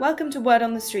Welcome to Word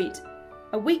on the Street,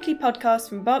 a weekly podcast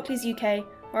from Barclays UK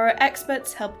where our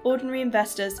experts help ordinary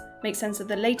investors make sense of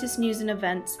the latest news and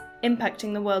events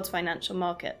impacting the world's financial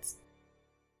markets.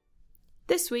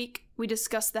 This week, we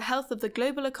discuss the health of the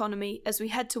global economy as we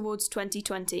head towards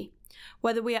 2020,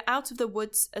 whether we are out of the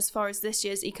woods as far as this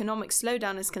year's economic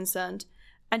slowdown is concerned,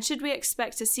 and should we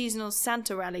expect a seasonal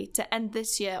Santa rally to end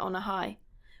this year on a high,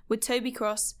 with Toby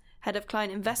Cross, Head of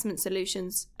Client Investment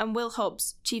Solutions, and Will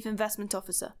Hobbs, Chief Investment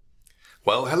Officer.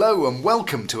 Well, hello and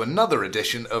welcome to another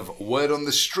edition of Word on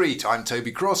the Street. I'm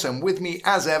Toby Cross, and with me,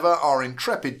 as ever, our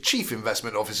intrepid Chief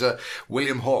Investment Officer,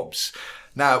 William Hobbs.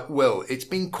 Now, Will, it's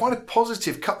been quite a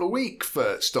positive couple of weeks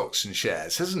for stocks and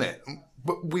shares, hasn't it?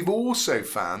 But we've also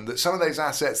found that some of those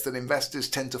assets that investors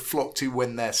tend to flock to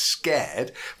when they're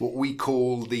scared, what we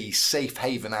call the safe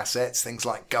haven assets, things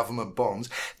like government bonds,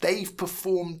 they've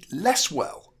performed less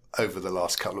well over the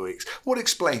last couple of weeks. What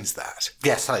explains that?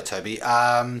 Yes, hello, Toby.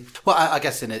 I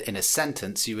guess in a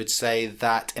sentence, you would say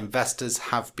that investors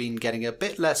have been getting a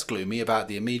bit less gloomy about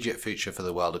the immediate future for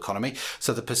the world economy,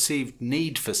 so the perceived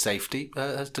need for safety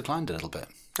has declined a little bit.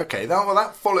 Okay,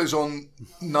 that follows on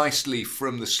nicely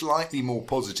from the slightly more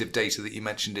positive data that you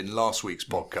mentioned in last week's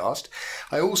podcast.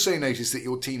 I also noticed that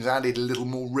your team's added a little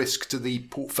more risk to the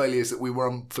portfolios that we were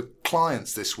on for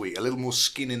clients this week, a little more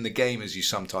skin in the game, as you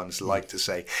sometimes like to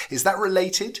say. Is that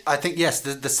related? I think, yes,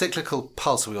 the cyclical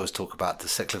pulse, we always talk about the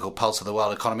cyclical pulse of the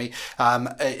world economy.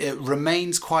 It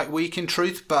remains quite weak in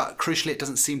truth, but crucially it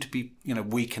doesn't seem to be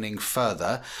weakening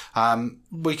further.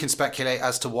 We can speculate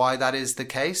as to why that is the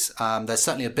case. There's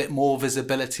certainly a bit more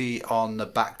visibility on the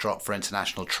backdrop for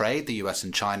international trade. The US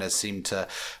and China seem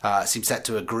set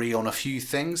to agree on a few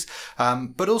things,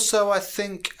 but also I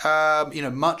think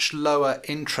much lower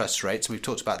interest rates, and we've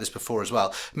talked about this before as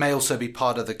well, may also be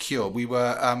part of the cure. We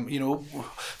were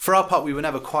for our part, we were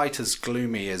never quite as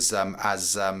gloomy as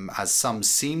some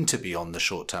seem to be on the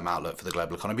short-term outlook for the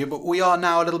global economy, but we are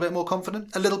now a little bit more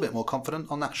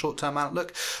confident on that short-term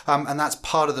outlook, and that's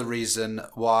part of the reason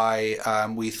why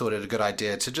we thought it a good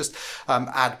idea to just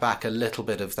add back a little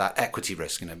bit of that equity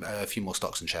risk, a few more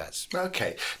stocks and shares.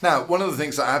 Okay. Now, one of the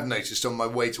things that I have noticed on my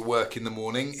way to work in the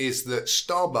morning is that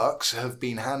Starbucks have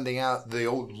been handing out the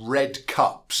old red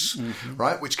cups,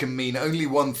 right? Which can mean only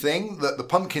one thing, that the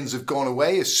pumpkins have gone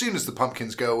away. As soon as the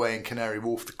pumpkins go away in Canary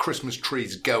Wharf, the Christmas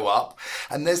trees go up.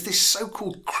 And there's this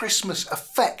so-called Christmas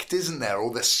effect, isn't there?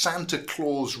 Or the Santa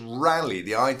Claus rally,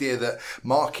 the idea that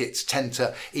markets tend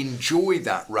to enjoy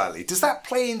that rally. Does that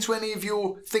play into any of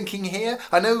your thinking here?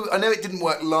 I know it didn't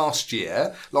work last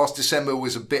year. Last December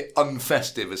was a bit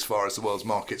unfestive as far as the world's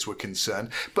markets were concerned.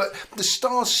 But the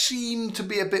stars seem to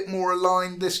be a bit more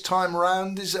aligned this time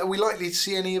around. Are we likely to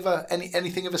see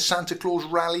anything of a Santa Claus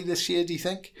rally this year, do you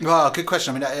think? Well, good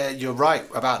question. I mean, you're right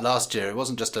about last year. It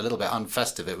wasn't just a little bit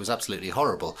unfestive. It was absolutely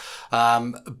horrible.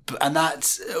 And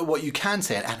that's what you can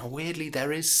say. And weirdly,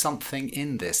 there is something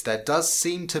in this. There does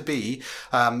seem to be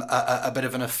a bit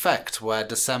of an effect where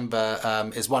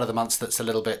December is one of the months that's a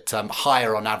little bit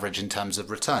higher on average in terms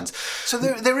of returns. So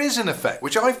there is an effect,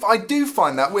 which I do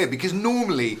find that weird, because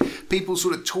normally people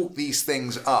sort of talk these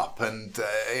things up, and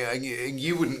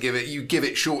you wouldn't give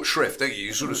it short shrift, don't you?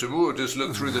 You sort of say, just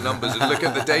look through the numbers and look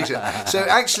at the data. So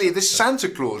actually, this Santa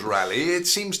Claus rally, it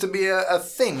seems to be a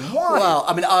thing. Why? Well,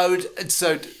 I mean, I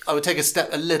would take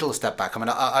a little step back. I mean,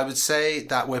 I would say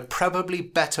that we're probably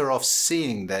better off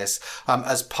seeing this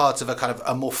as part of a kind of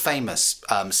a more famous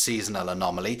seasonal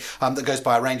anomaly that goes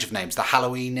by a range of names: the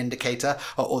Halloween indicator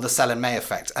or the sell in May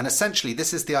effect. And essentially,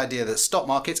 this is the idea that stock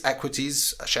markets,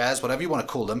 equities, shares, whatever you want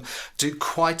to call them, do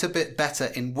quite a bit better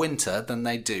in winter than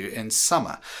they do in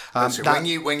summer. So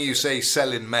when you say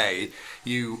sell in May,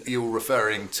 you're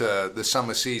referring to the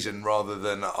summer season rather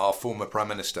than our former Prime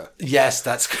Minister. Yes,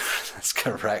 that's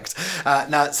correct.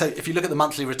 Now, so if you look at the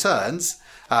monthly returns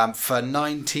for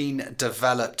 19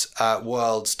 developed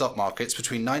world stock markets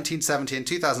between 1970 and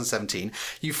 2017,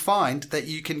 you find that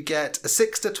you can get a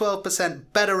 6 to 12%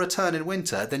 better return in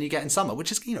winter than you get in summer,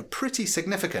 which is pretty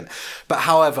significant. But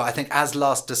however, I think as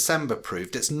last December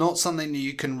proved, it's not something that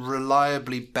you can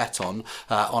reliably bet on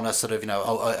a sort of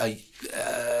a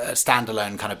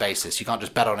standalone kind of basis. You can't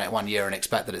just bet on it 1 year and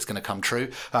expect that it's going to come true.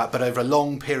 But over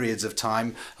long periods of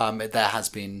time, there has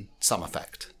been some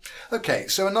effect. Okay,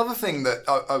 so another thing that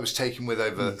I was taken with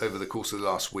over the course of the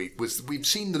last week was we've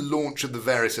seen the launch of the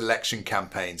various election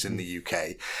campaigns in the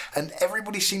UK, and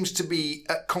everybody seems to be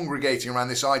congregating around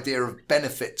this idea of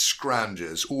benefit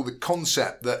scroungers, or the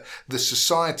concept that the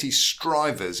society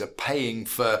strivers are paying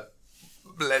for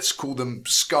let's call them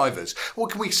skivers.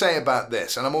 What can we say about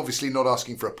this? And I'm obviously not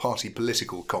asking for a party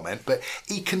political comment, but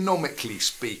economically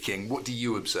speaking, what do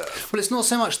you observe? Well, it's not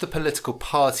so much the political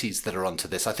parties that are onto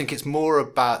this. I think it's more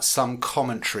about some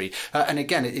commentary. And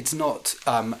again, it's not...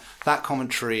 that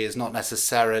commentary is not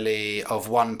necessarily of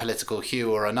one political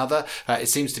hue or another. It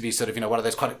seems to be sort of, one of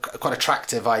those quite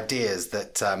attractive ideas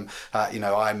that,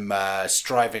 I'm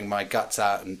striving my guts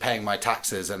out and paying my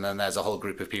taxes, and then there's a whole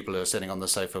group of people who are sitting on the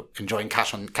sofa enjoying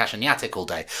cash and yatic all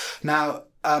day. Now...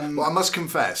 well, I must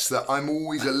confess that I'm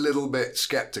always a little bit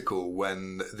sceptical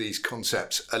when these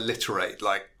concepts alliterate,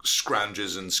 like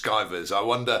scroungers and skivers. I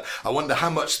wonder how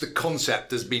much the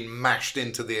concept has been mashed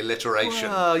into the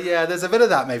alliteration. Oh, yeah, there's a bit of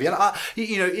that maybe. And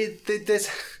there's...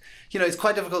 it's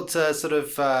quite difficult to sort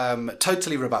of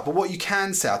totally rebut. But what you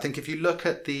can say, I think if you look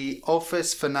at the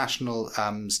Office for National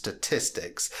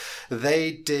Statistics,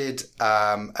 they did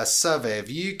a survey of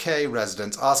UK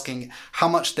residents asking how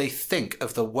much they think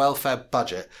of the welfare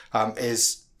budget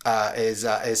is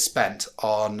spent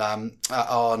on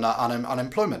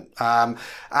unemployment.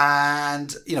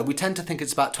 And, we tend to think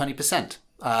it's about 20%.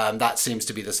 That seems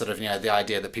to be the sort of, the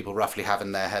idea that people roughly have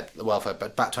in their head, the welfare,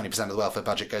 but about 20% of the welfare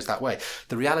budget goes that way.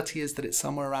 The reality is that it's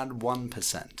somewhere around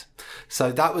 1%.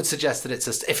 So that would suggest that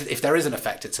if there is an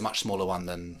effect, it's a much smaller one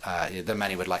than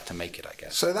many would like to make it, I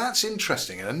guess. So that's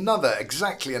interesting. And another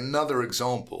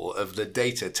example of the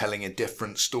data telling a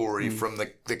different story from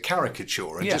the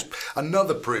caricature. And just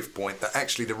another proof point that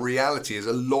actually the reality is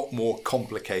a lot more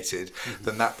complicated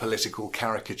than that political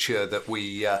caricature that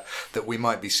we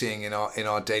might be seeing in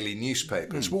our daily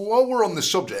newspapers. Well, while we're on the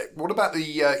subject, what about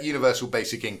the universal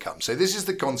basic income? So this is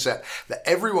the concept that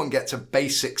everyone gets a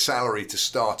basic salary to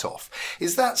start off.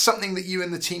 Is that something that you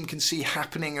and the team can see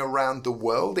happening around the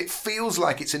world? It feels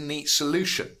like it's a neat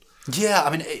solution. Yeah, I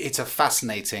mean, it's a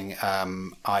fascinating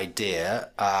idea,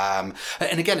 and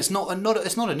again, it's not a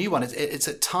new one. It's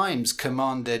at times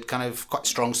commanded kind of quite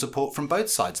strong support from both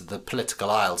sides of the political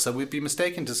aisle. So we'd be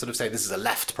mistaken to sort of say this is a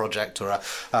left project or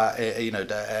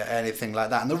anything like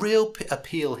that. And the real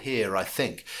appeal here, I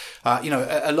think,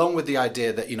 along with the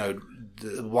idea that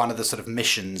one of the sort of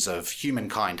missions of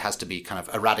humankind has to be kind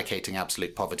of eradicating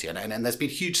absolute poverty, and there's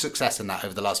been huge success in that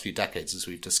over the last few decades, as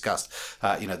we've discussed.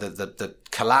 The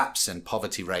collapse in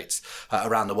poverty rates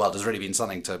around the world has really been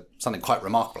something quite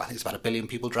remarkable. I think it's about 1 billion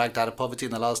people dragged out of poverty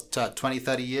in the last 20,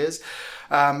 30 years.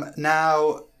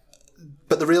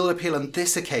 But the real appeal on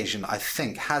this occasion, I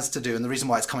think, has to do, and the reason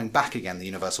why it's coming back again, the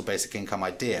universal basic income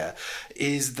idea,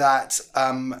 is that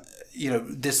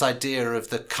this idea of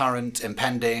the current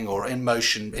impending or in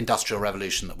motion industrial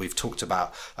revolution that we've talked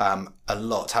about a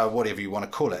lot, whatever you want to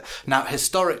call it. Now,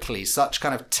 historically, such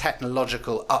kind of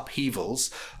technological upheavals,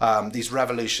 these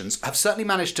revolutions, have certainly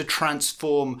managed to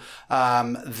transform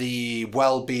the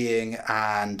well-being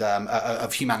and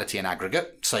of humanity in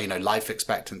aggregate. So, life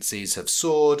expectancies have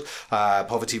soared,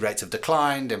 poverty rates have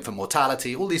declined, infant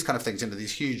mortality, all these kind of things,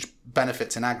 these huge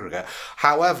benefits in aggregate.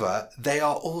 However, they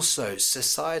are also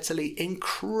societally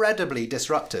incredibly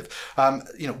disruptive.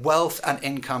 Wealth and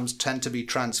incomes tend to be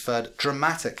transferred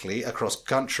dramatically across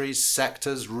countries,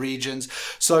 sectors, regions.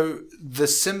 So the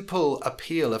simple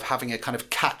appeal of having a kind of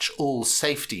catch-all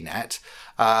safety net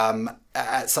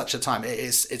at such a time,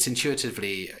 it's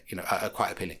intuitively,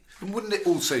 quite appealing. Wouldn't it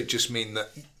also just mean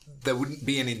that there wouldn't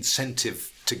be an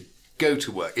incentive to go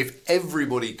to work? If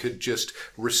everybody could just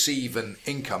receive an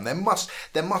income, there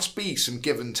must be some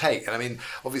give and take. And I mean,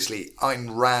 obviously, Ayn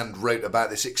Rand wrote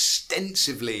about this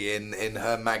extensively in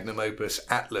her magnum opus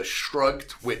Atlas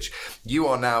Shrugged, which you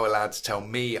are now allowed to tell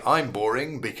me I'm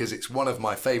boring because it's one of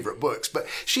my favourite books. But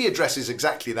she addresses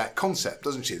exactly that concept,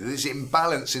 doesn't she? This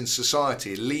imbalance in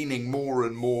society, leaning more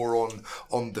and more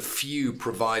on the few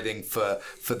providing for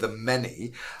the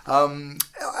many.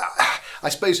 I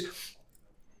suppose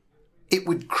it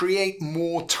would create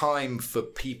more time for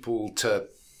people to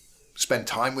spend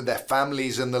time with their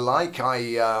families and the like.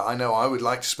 I know I would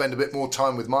like to spend a bit more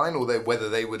time with mine, although whether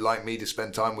they would like me to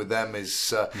spend time with them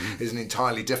is an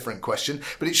entirely different question.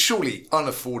 But it's surely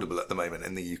unaffordable at the moment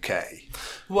in the UK.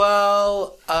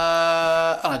 Well,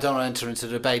 and I don't want to enter into a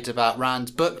debate about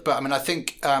Rand's book, but I mean, I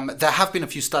think there have been a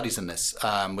few studies in this,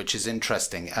 which is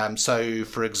interesting. So,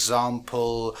 for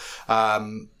example,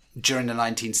 During the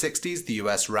 1960s, the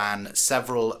US ran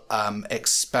several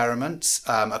experiments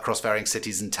across varying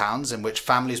cities and towns in which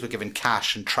families were given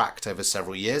cash and tracked over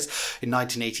several years. In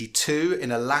 1982,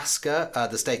 in Alaska,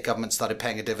 the state government started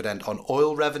paying a dividend on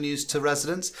oil revenues to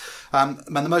residents. And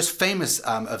the most famous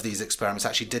of these experiments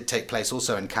actually did take place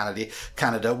also in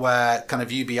Canada, where kind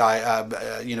of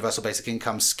UBI, Universal Basic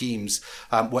Income schemes,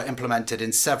 were implemented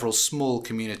in several small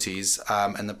communities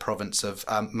in the province of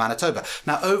Manitoba.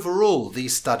 Now, overall,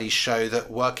 these studies show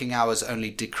that working hours only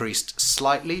decreased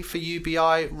slightly for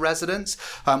UBI residents,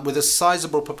 with a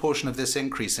sizable proportion of this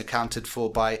increase accounted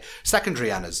for by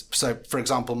secondary earners. So, for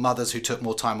example, mothers who took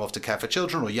more time off to care for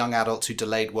children, or young adults who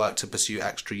delayed work to pursue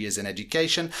extra years in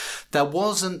education. There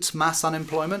wasn't mass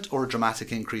unemployment or a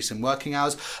dramatic increase in working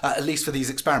hours, at least for these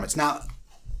experiments. Now,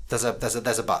 there's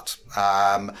a but.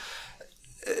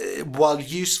 While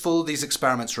useful, these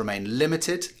experiments remain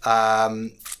limited.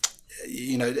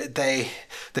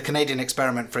 The Canadian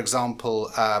experiment, for example,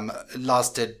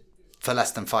 lasted for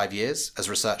less than 5 years as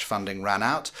research funding ran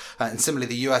out. And similarly,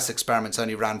 the US experiments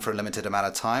only ran for a limited amount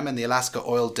of time, and the Alaska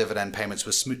oil dividend payments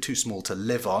were too small to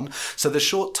live on. So the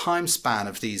short time span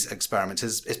of these experiments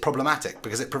is problematic,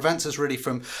 because it prevents us really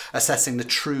from assessing the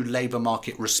true labour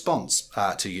market response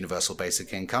to universal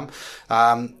basic income.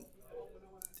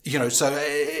 So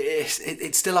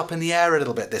it's still up in the air a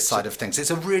little bit, this side of things. It's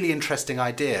a really interesting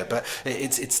idea, but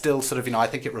it's still sort of, I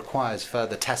think it requires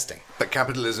further testing. But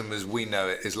capitalism as we know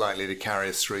it is likely to carry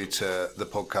us through to the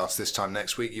podcast this time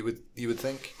next week, you would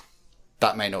think?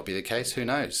 That may not be the case. Who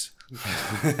knows?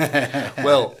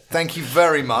 Well, thank you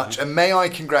very much, and may I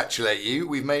congratulate you.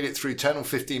 We've made it through 10 or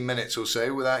 15 minutes or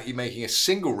so without you making a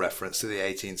single reference to the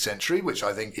 18th century, which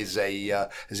I think is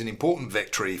an important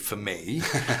victory for me.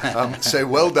 So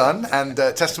well done, and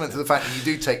testament to the fact that you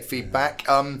do take feedback.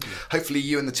 Hopefully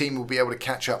you and the team will be able to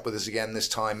catch up with us again this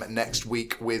time next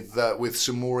week with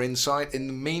some more insight. In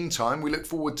the meantime, we look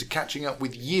forward to catching up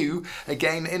with you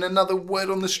again in another Word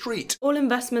on the Street. All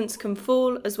investments can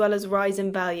fall as well as rise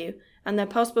in value, and their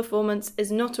past performance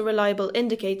is not a reliable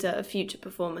indicator of future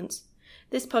performance.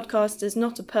 This podcast is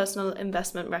not a personal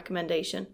investment recommendation.